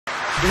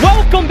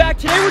Welcome back.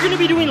 Today we're gonna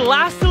be doing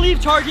last to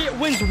leave Target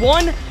wins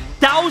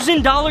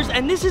 $1,000,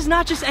 and this is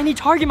not just any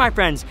Target, my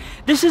friends.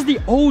 This is the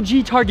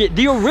OG Target,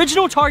 the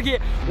original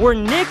Target where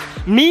Nick,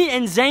 me,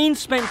 and Zane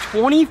spent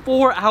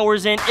 24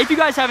 hours in. If you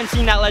guys haven't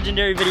seen that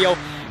legendary video,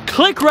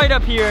 click right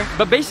up here.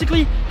 But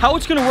basically, how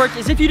it's gonna work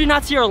is if you did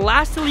not see our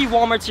last to leave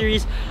Walmart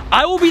series,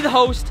 I will be the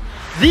host.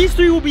 These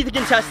three will be the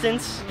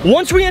contestants.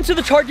 Once we enter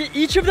the Target,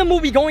 each of them will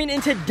be going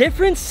into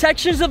different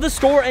sections of the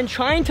store and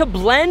trying to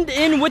blend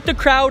in with the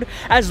crowd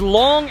as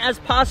long as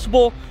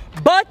possible.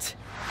 But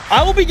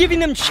I will be giving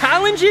them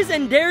challenges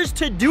and dares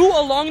to do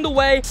along the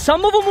way.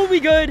 Some of them will be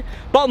good,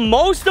 but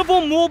most of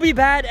them will be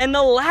bad. And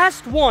the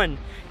last one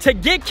to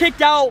get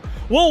kicked out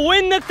will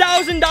win the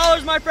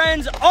 $1,000, my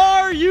friends.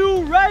 Are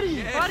you ready?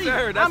 Yes, buddy,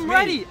 sir, I'm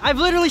ready. I've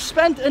literally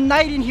spent a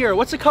night in here.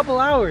 What's a couple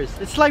hours?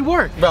 It's like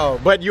work. Bro,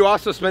 but you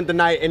also spent the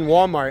night in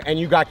Walmart and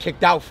you got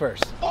kicked out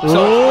first.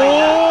 So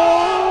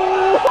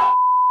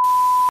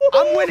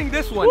I'm winning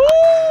this one.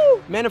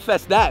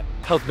 Manifest that.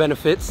 Health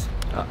benefits.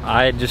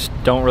 I just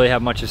don't really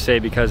have much to say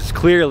because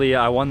clearly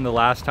I won the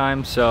last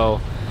time, so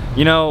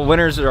you know,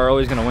 winners are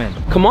always gonna win.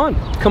 Come on,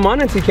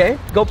 NCK.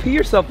 Go pee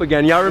yourself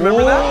again. Y'all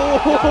remember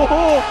that?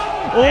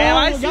 Damn,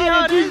 I see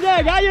how it is.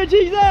 Got your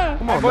cheese there.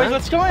 Come on, boys, man.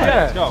 let's go in.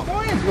 Yeah. Let's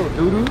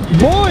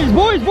go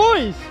in.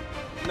 Boys.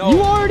 No.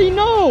 You already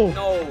know.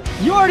 No.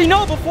 You already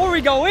know before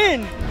we go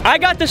in. I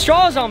got the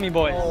straws on me,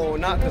 boys. Oh,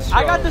 not the straw.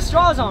 I got the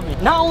straws on me.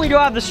 Not only do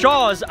I have the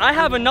straws, I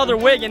have another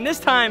wig, and this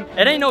time,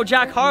 it ain't no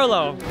Jack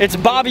Harlow. It's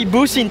Bobby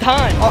Boosting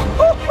time.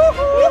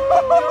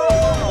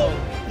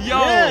 Yo,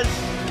 Yes.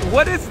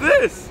 what is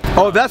this?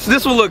 Oh,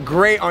 this will look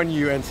great on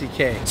you,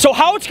 NCK. So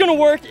how it's gonna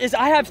work is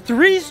I have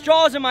 3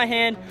 straws in my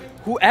hand.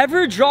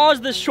 Whoever draws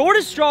the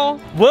shortest straw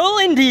will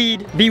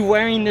indeed be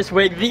wearing this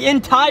wig the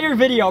entire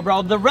video,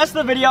 bro. The rest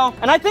of the video.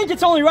 And I think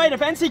it's only right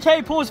if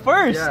NCK pulls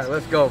first. Yeah,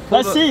 let's go.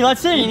 Let's see.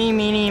 Eeny,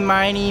 meeny,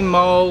 miny,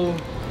 mo.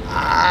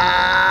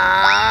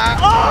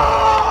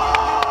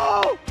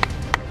 Oh!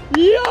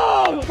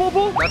 Yo!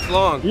 Pull. That's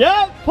long.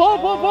 Yep,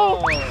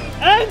 pull.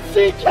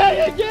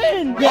 NCK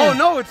again! Oh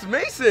no, it's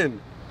Mason.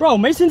 Bro,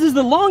 Mason's is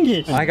the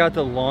longest. I got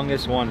the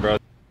longest one, bro.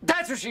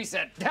 That's what she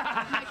said.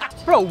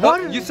 Bro,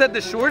 what? You said the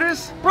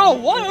shortest? Bro,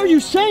 what are you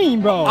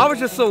saying, bro? I was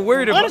just so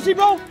worried about. Honestly,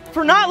 bro,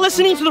 for not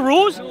listening to the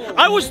rules,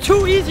 I was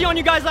too easy on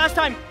you guys last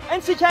time.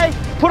 NCK,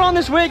 put on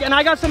this wig, and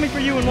I got something for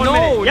you in 1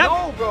 minute. Yep.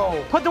 No,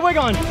 bro. Put the wig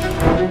on.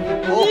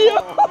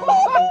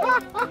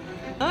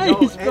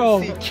 Nice,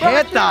 bro.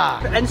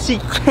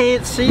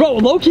 NCK. Bro,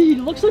 low-key,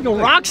 he looks like a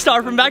rock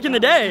star from back in the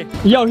day.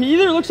 Yo, he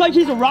either looks like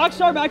he's a rock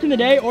star back in the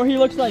day, or he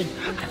looks like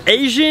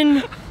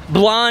Asian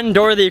blonde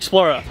Dora the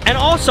Explorer. And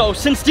also,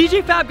 since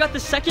DJ Fab got the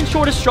second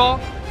shortest straw,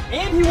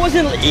 and he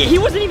wasn't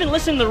even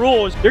listening to the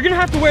rules, you're gonna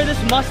have to wear this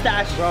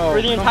mustache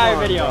for the entire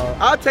video. Bro.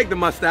 I'll take the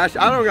mustache.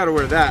 I don't gotta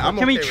wear that.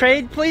 Can we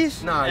trade,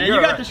 please? Nah, Yeah, you're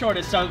you got right. the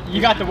shortest, so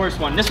you got the worst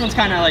one. This one's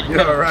kind of like,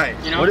 You're right.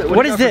 you know?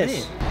 What is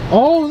this?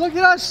 Oh, look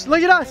at us.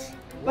 Look at us.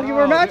 Look at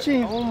we're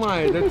matching. Oh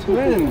my, they're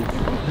twins.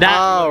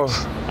 That,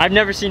 I've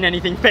never seen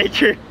anything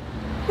faker.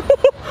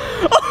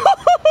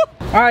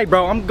 All right,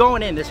 bro, I'm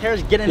going in. This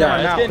hair's getting in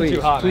my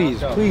mouth.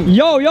 Please.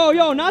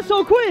 Yo, not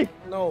so quick.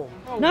 No.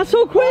 Not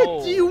so quick.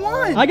 What do you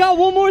want? I got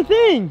one more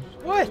thing.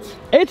 What?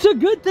 It's a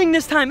good thing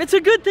this time. It's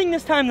a good thing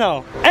this time,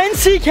 though.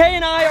 NCK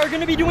and I are going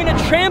to be doing a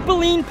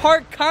trampoline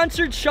park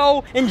concert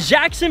show in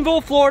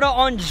Jacksonville, Florida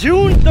on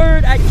June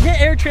 3rd at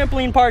Get Air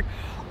Trampoline Park.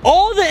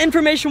 All the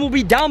information will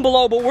be down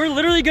below, but we're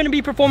literally going to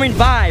be performing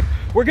Vibe.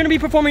 We're going to be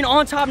performing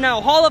On Top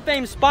Now, Hall of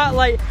Fame,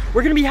 Spotlight.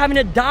 We're going to be having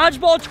a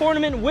dodgeball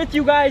tournament with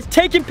you guys,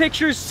 taking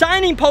pictures,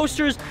 signing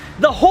posters,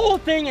 the whole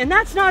thing, and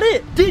that's not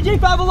it. DJ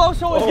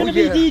Fabuloso is going to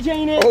be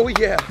DJing it. Oh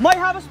yeah. Might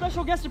have a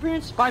special guest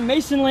appearance by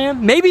Mason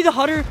Lamb, maybe the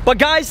Hutter. But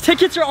guys,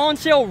 tickets are on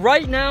sale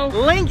right now.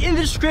 Link in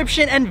the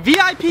description, and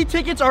VIP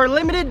tickets are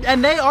limited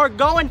and they are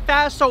going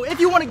fast. So if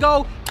you want to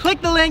go,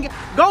 click the link,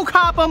 go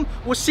cop them.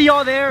 We'll see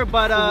y'all there.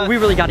 But we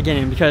really got to get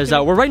in because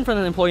we're right in front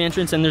of the employee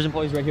entrance and there's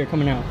employees right here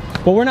coming out.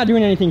 But we're not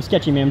doing anything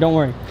sketchy, ma'am. Don't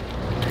worry.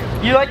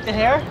 you like the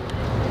hair?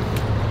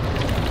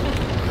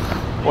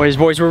 Boys,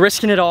 we're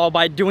risking it all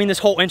by doing this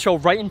whole intro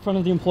right in front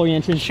of the employee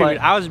entrance. Shoot,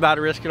 I was about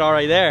to risk it all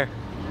right there.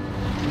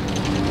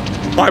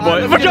 All right,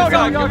 boys. Go.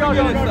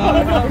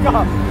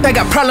 They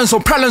got problems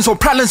on problems on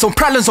problems on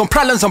problems on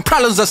problems on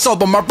problems I solve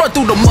them. I run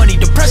through the money,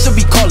 the pressure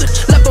be calling.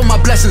 Left on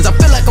my blessings, I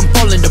feel like I'm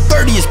falling. The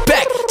birdie is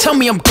back, tell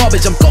me I'm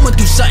garbage. I'm going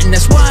through something,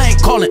 that's why I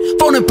ain't calling.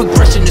 Phone and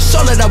progression, it's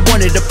all that I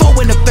wanted. The phone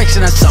and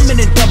affection, I summon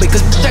and dub it,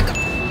 cause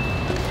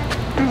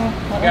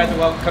You guys are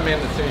welcome to come in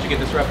as soon as you get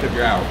disruptive,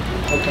 you're out.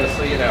 Okay,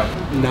 so you know.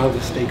 Now the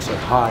stakes are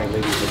high,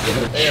 ladies and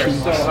gentlemen. They are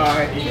so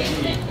high.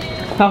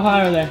 How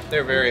high are they?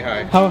 They're very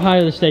high. How high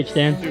are the stakes,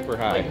 Dan? Super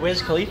high.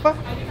 Wiz Khalifa?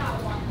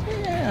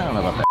 Yeah, I don't know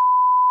about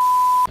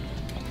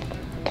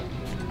that.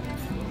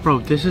 Bro,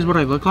 this is what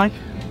I look like?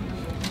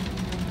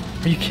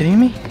 Are you kidding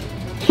me?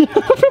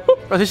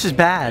 Bro, this is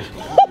bad.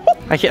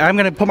 I'm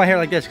gonna put my hair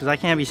like this because I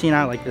can't be seen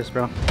out like this,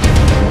 bro.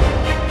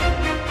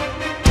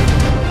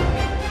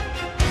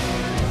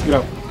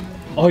 Yo.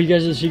 Oh, you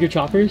guys are the secret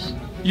choppers?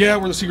 Yeah,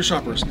 we're the secret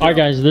shoppers. All right,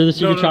 guys, they're the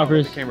secret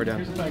shoppers. Put the camera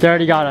down. They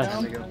already got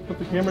us. Put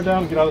the camera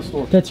down, get out of the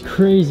store. That's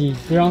crazy.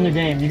 They're on their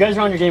game. You guys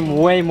are on your game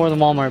way more than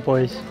Walmart,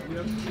 boys.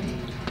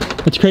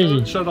 It's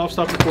crazy. Shut it off,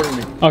 stop recording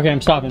me. Okay,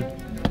 I'm stopping.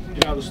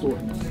 Get out of the store.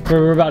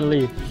 We're about to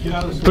leave. Get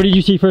out of the store. What did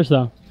you see first,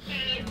 though?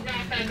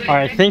 All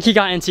right, I think he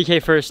got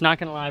NCK first. Not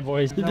gonna lie,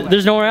 boys.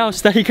 There's nowhere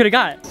else that he could have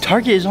got.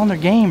 Target is on their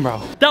game,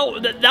 bro.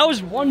 That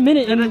was 1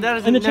 minute in the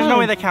There's no way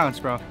challenge. that counts,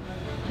 bro.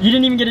 You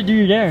didn't even get to do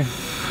your dare.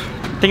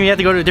 I think we have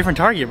to go to a different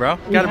Target, bro.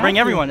 Gotta bring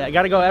have to. everyone.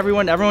 Gotta go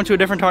everyone to a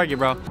different Target,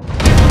 bro.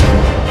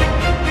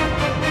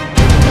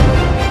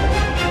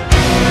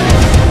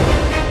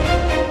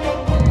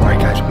 Alright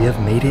guys, we have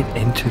made it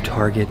into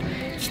Target.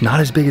 It's not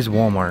as big as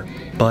Walmart,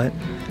 but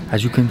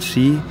as you can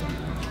see,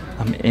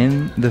 I'm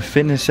in the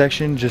fitness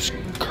section just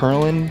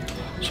curling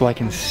so I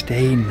can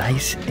stay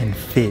nice and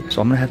fit.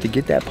 So I'm gonna have to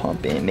get that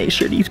pump in, make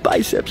sure these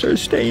biceps are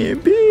staying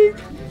big.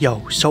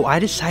 Yo, so I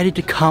decided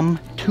to come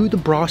to the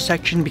bra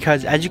section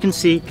because as you can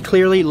see,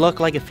 clearly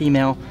look like a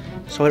female.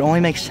 So it only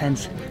makes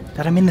sense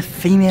that I'm in the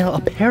female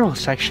apparel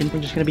section.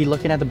 We're just gonna be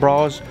looking at the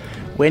bras,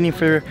 waiting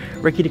for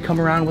Ricky to come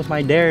around with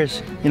my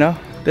dares. You know,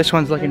 this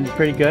one's looking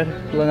pretty good.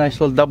 A nice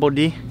little double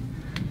D.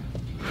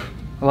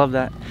 I love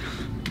that.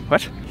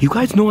 What? You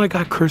guys know I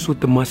got cursed with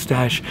the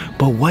mustache,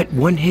 but what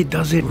One Hit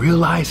doesn't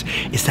realize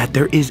is that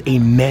there is a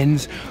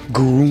men's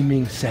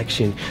grooming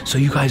section. So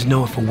you guys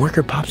know if a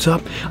worker pops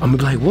up, I'm gonna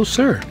be like, well,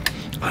 sir,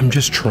 I'm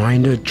just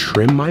trying to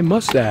trim my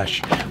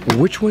mustache.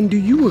 Which one do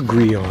you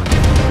agree on?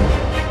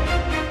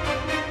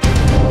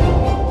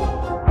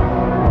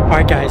 All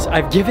right, guys,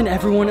 I've given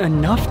everyone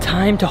enough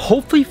time to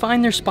hopefully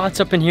find their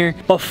spots up in here.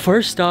 But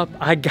first up,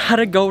 I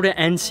gotta go to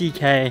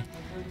NCK.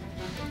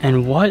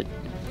 And what?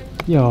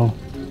 Yo.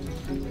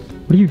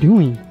 What are you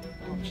doing?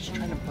 I'm just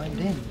trying to blend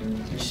in.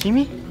 You see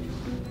me?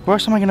 Where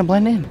else am I gonna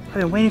blend in? I've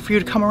been waiting for you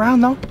to come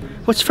around though.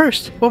 What's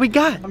first? What we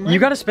got? You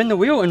gotta spin the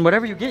wheel and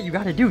whatever you get, you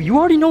gotta do. You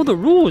already know the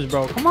rules,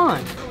 bro. Come on.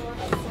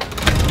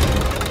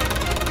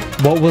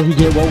 What will he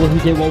get? What will he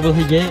get? What will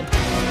he get?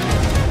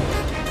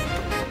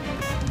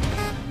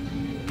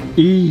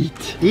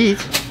 Eat. Eat?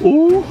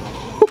 Ooh.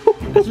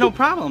 That's no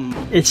problem.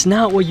 It's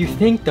not what you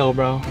think though,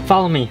 bro.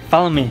 Follow me.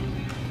 Follow me.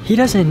 He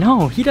doesn't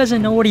know. He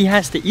doesn't know what he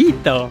has to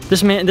eat though.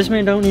 This man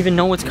don't even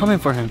know what's coming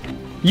for him.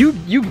 You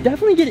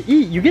definitely get to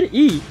eat. You get to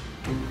eat.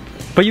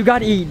 But you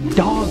gotta eat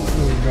dog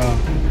food, bro.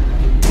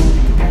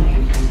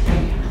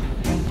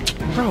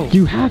 Bro.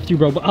 You have to,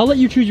 bro. But I'll let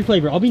you choose your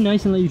flavor. I'll be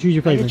nice and let you choose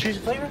your flavor. You choose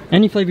a flavor?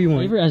 Any flavor you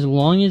want. As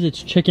long as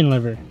it's chicken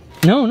liver.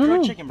 No, no,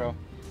 no. Chicken, bro.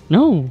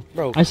 No.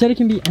 Bro. I said it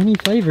can be any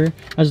flavor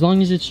as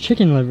long as it's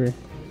chicken liver.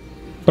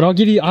 But I'll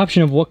give you the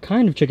option of what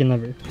kind of chicken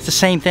liver. It's the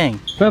same thing.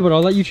 But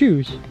I'll let you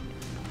choose.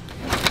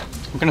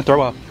 I'm gonna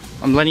throw up.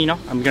 I'm letting you know,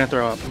 I'm gonna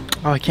throw up.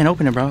 Oh, I can't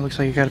open it, bro. It looks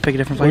like you gotta pick a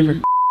different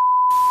flavor.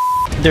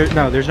 There's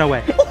no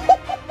way.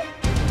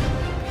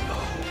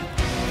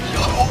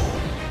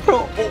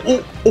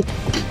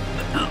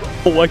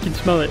 Oh, I can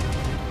smell it.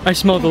 I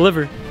smell the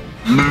liver.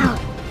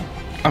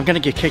 I'm gonna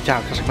get kicked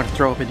out because I'm gonna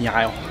throw up in the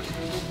aisle.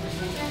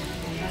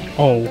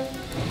 Oh.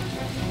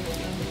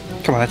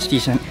 Come on, that's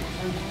decent.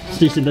 It's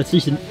decent, that's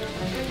decent.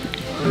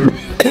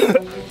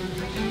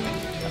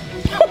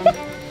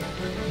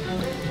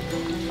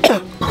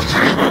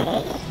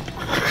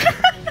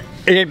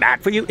 Is it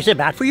bad for you? Is it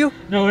bad for you?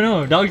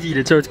 No, dogs eat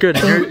it, so it's good.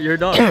 You're a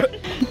dog.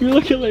 You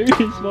look hilarious,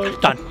 bro.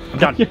 Done. I'm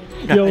done.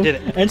 Yo, I did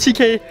it.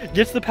 NCK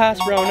gets the pass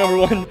round number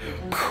 1.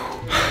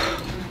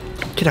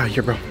 Get out of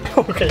here, bro.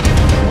 Okay.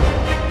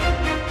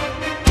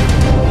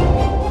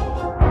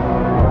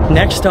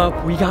 Next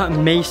up, we got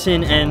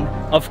Mason, and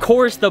of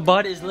course the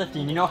butt is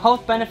lifting. You know,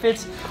 health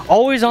benefits,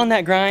 always on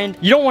that grind.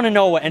 You don't want to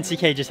know what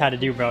NCK just had to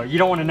do, bro. You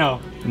don't want to know.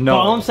 No.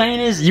 But all I'm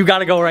saying is, you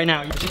gotta go right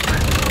now.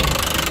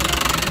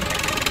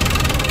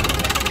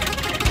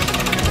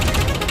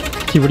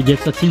 See what he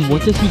gets. Let's see.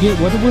 What does he get?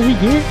 What will he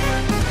get?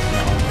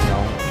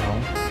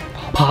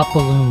 No. Pop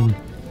balloon.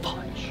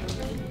 Punch.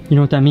 You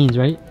know what that means,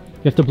 right?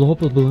 You have to blow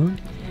up a balloon.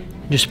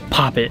 Just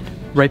pop it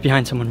right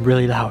behind someone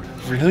really loud.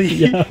 Really?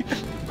 Yeah.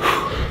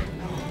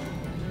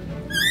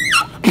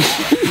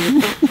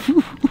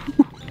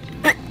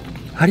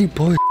 How do you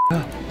blow it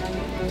up?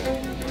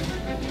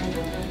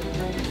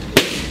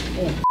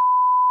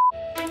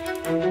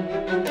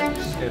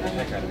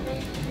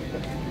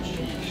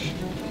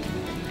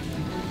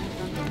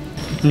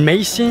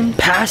 Mason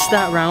passed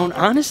that round.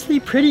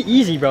 Honestly, pretty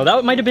easy, bro.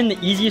 That might have been the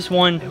easiest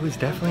one. It was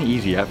definitely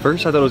easy. At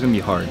first I thought it was gonna be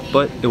hard,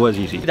 but it was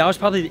easy. That was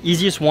probably the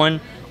easiest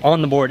one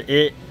on the board.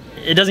 It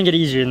doesn't get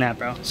easier than that,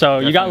 bro. So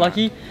you got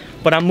lucky,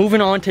 but I'm moving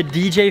on to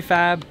DJ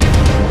Fab.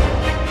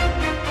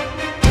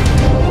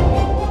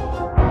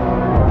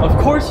 Of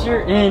course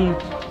you're in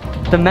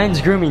The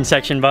men's grooming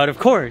section, bud, of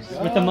course.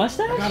 With the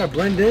mustache? Gotta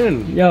blend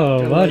in.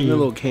 Yo, Got buddy. A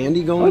little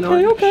candy going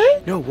on.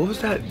 Okay. Yo, what was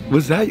that?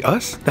 Was that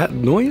us? That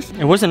noise?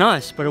 It wasn't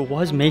us, but it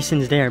was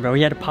Mason's there, bro.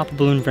 He had to pop a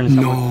balloon in front of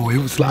someone. No, it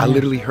was. I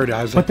literally heard it.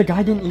 I was But like, the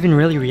guy didn't even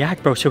really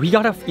react, bro. So he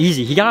got off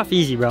easy. He got off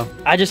easy, bro.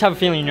 I just have a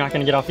feeling you're not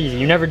gonna get off easy.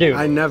 You never do.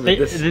 I never.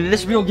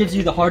 This reel gives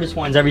you the hardest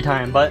ones every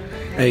time, but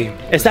hey,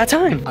 it's that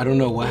time. I don't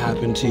know what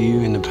happened to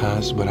you in the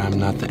past, but I'm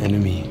not the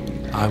enemy.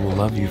 I will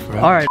love you forever.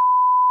 All right.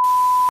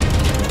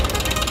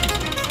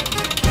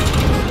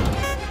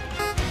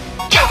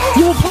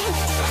 Yo,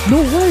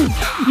 no way.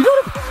 You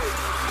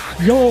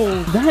gotta.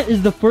 Yo, that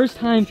is the first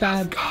time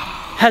Fab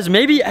has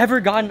maybe ever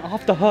gotten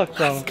off the hook,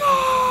 though.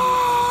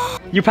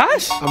 You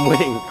pass? I'm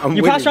winning.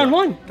 You passed round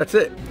one. That's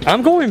it.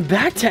 I'm going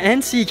back to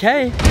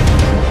NCK.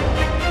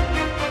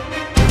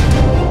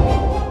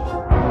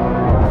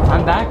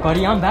 I'm back,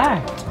 buddy. I'm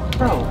back.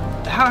 Bro,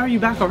 how are you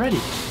back already?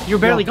 You're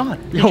barely gone.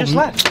 You just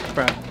left,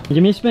 bro.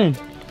 Give me a spin.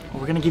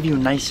 We're gonna give you a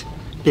nice,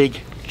 big,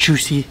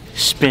 juicy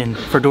spin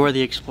for Dora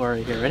the Explorer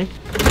here. Ready?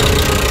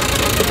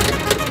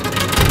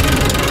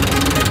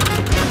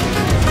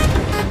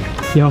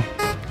 Yo.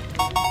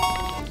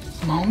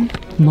 Moan?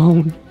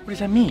 Moan. What does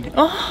that mean?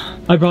 Oh,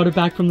 I brought it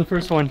back from the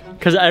first one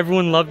because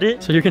everyone loved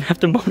it. So you're gonna have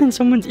to moan in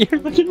someone's ear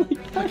looking like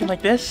that. looking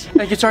like this?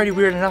 Like, it's already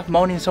weird enough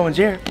moaning in someone's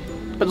ear,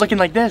 but looking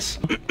like this.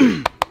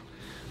 I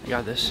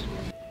got this.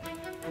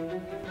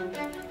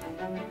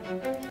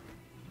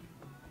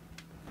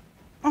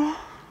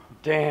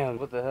 Damn,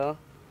 what the hell?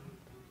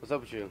 What's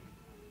up with you?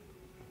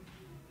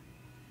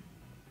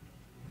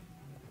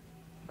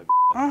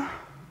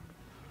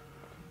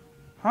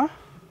 Huh?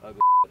 Ugly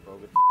bro,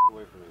 get the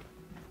away from me.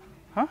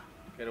 Huh?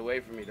 Get away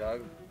from me,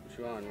 dog. What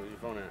you on? Where's your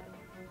phone at?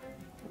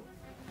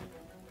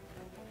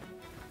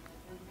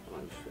 Oh,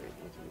 I'm straight.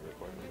 What's in the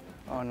recording?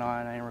 Oh no,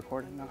 I ain't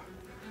recording, no.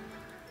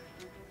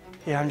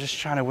 Yeah, I'm just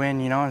trying to win,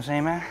 you know what I'm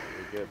saying, man?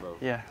 You're good, bro.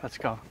 Yeah, let's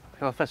go.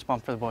 A fist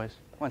bump for the boys.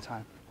 One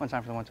time for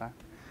the one time.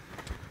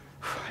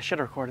 I should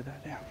have recorded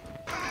that, damn.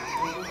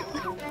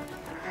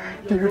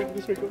 Dude,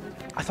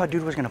 I thought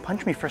dude was gonna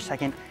punch me for a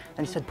second,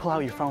 and he said pull out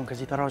your phone because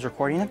he thought I was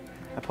recording him.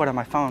 I put it on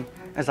my phone.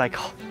 I was like,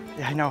 oh,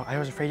 yeah, I know. I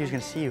was afraid he was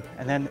gonna see you.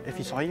 And then if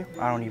he saw you,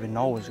 I don't even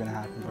know what was gonna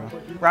happen, bro.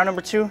 Round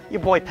number 2,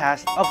 your boy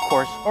passed, of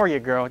course, or your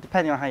girl,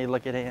 depending on how you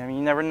look at it. I mean,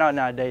 you never know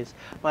nowadays.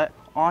 But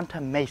on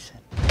to Mason.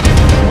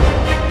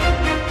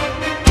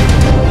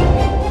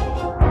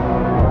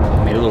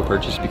 I made a little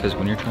purchase because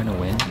when you're trying to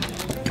win,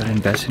 you gotta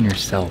invest in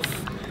yourself.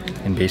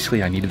 And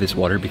basically I needed this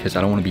water because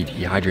I don't want to be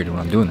dehydrated when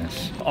I'm doing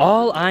this.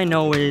 All I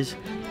know is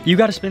you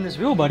gotta spin this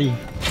wheel, buddy.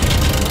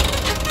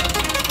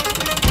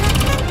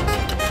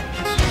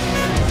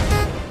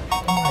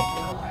 Oh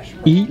my gosh.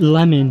 Eat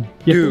lemon.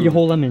 You have to eat your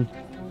whole lemon.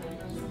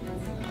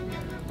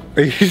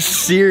 Are you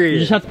serious? You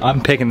just have to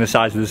I'm picking the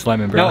size of this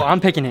lemon, bro. No,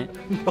 I'm picking it.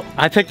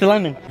 I picked the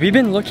lemon. We've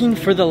been looking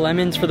for the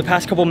lemons for the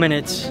past couple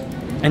minutes,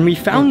 and we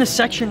found the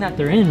section that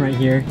they're in right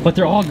here, but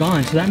they're all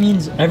gone. So that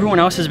means everyone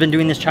else has been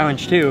doing this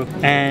challenge too,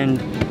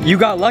 and you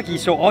got lucky,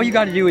 so all you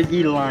gotta do is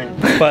eat a lime.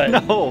 But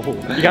No.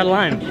 you got a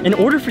lime. In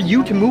order for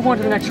you to move on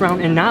to the next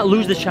round and not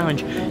lose this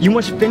challenge, you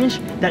must finish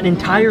that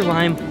entire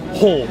lime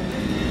whole.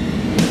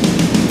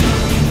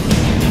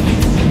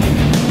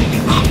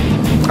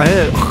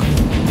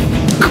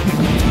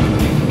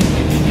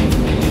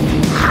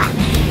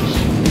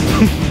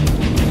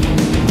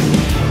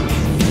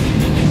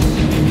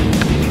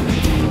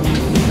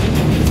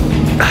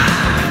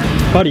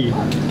 Buddy,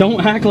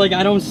 don't act like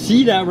I don't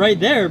see that right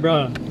there,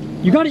 bro.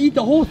 You gotta eat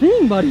the whole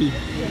thing, buddy.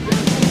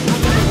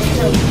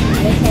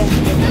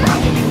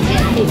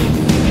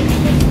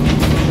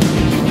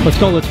 Let's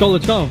go, let's go,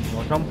 let's go.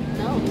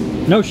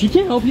 No, she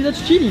can't help you.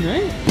 That's cheating,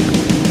 right?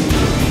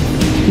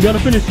 You gotta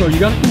finish, bro. You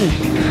gotta finish.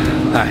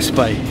 Nice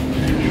bite.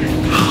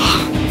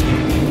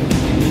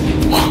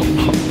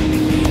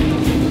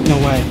 No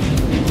way.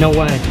 No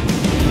way.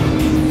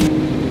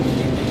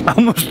 I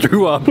almost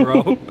threw up,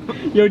 bro.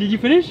 Yo, did you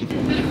finish?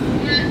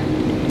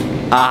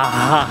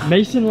 Ah.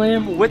 Mason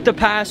Lamb with the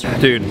pass.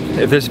 Dude,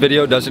 if this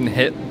video doesn't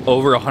hit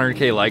over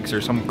 100K likes or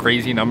some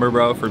crazy number,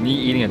 bro, for me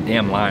eating a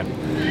damn lime,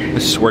 I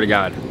swear to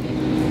God,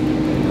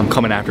 I'm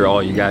coming after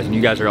all you guys, and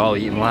you guys are all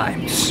eating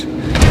limes.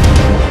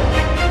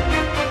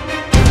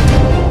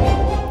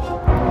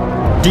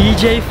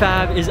 DJ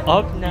Fab is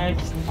up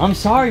next. I'm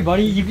sorry,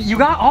 buddy. You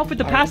got off with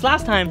the pass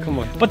last time. Come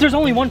on. But there's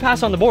only one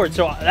pass on the board,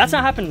 so that's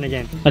not happening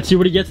again. Let's see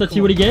what he gets. Let's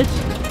see what he gets.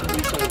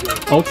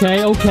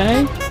 Okay,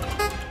 okay.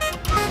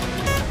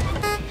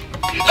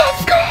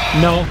 Let's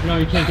go. No, no,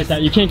 you can't get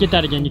that. You can't get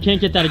that again. You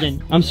can't get that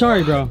again. I'm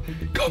sorry, bro.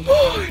 Come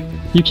on.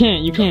 You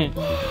can't. You can't.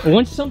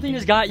 Once something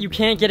is got, you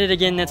can't get it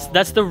again.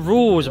 That's the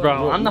rules,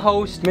 bro. I'm the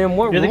host. Man,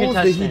 what You're the rules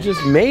did he contestant.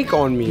 just make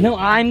on me? No,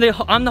 I'm the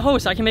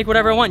host. I can make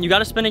whatever I want. You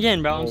gotta spin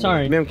again, bro. I'm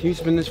sorry. Ma'am, can you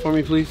spin this for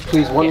me, please?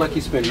 Please, one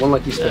lucky spin. One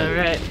lucky spin. All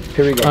right.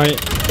 Here we go. All right.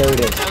 There it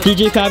is.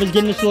 DJ Fab is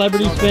getting a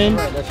celebrity spin.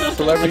 All right, that's a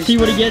celebrity Let's see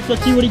what he spin. gets.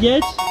 Let's see what he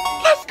gets.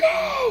 Let's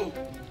go.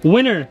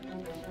 Winner.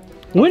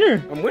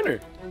 Winner. I'm winner.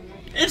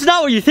 It's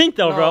not what you think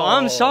though, bro.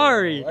 I'm No,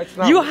 sorry. that's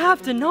not You what-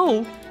 have to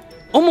know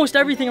almost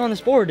everything on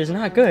this board is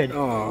not good.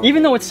 Aw.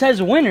 Even though it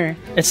says winner,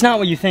 it's not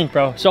what you think,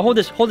 bro. So hold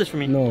this for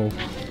me. No.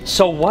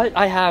 So what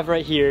I have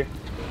right here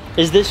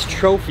is this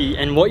trophy,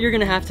 and what you're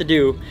gonna have to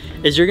do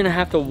is you're gonna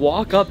have to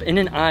walk up in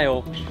an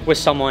aisle with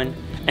someone,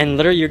 and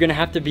literally you're gonna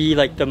have to be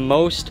like the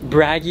most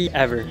braggy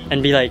ever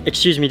and be like,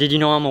 excuse me, did you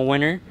know I'm a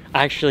winner?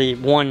 I actually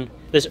won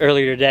this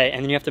earlier today.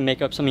 And then you have to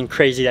make up something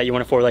crazy that you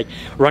want it for, like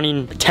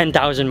running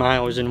 10,000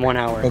 miles in 1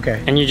 hour.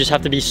 Okay. And you just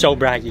have to be so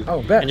braggy.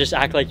 Oh, bet. And just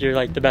act like you're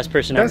like the best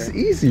person That's ever.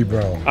 easy,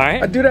 bro. All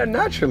right. I do that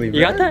naturally, bro.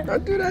 You got that? I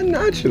do that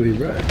naturally,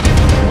 bro.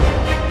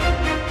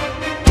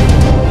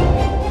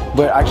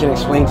 But I can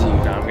explain to you. No,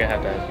 I'm gonna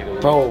have to ask you to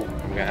leave. Bro.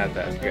 I'm gonna have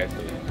to ask you guys to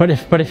leave.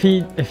 But if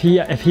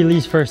he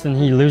leaves first, then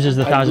he loses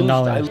the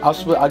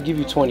 $1,000. I'll give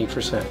you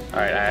 20%.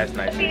 Alright, I asked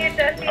nicely. I'm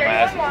gonna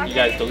ask you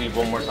guys to leave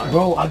one more time.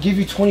 Bro, I'll give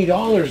you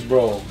 $20,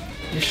 bro.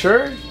 You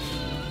sure?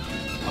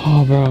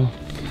 Oh, bro.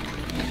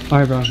 All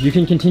right, bro. You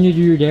can continue to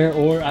do your dare,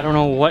 or I don't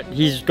know what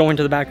he's going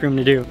to the back room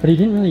to do. But he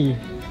didn't really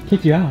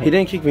kick you out. He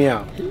didn't kick me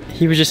out.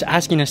 He was just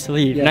asking us to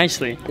leave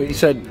nicely. But he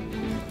said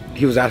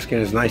he was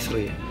asking us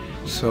nicely.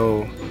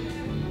 So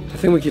I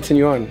think we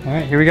continue on. All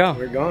right, here we go.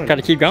 We're going. Got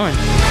to keep going.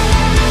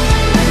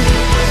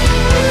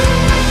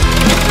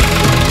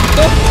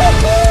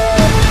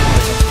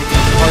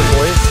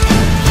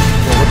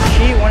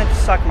 She wanted to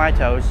suck my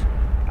toes.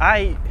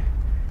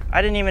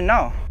 I didn't even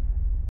know.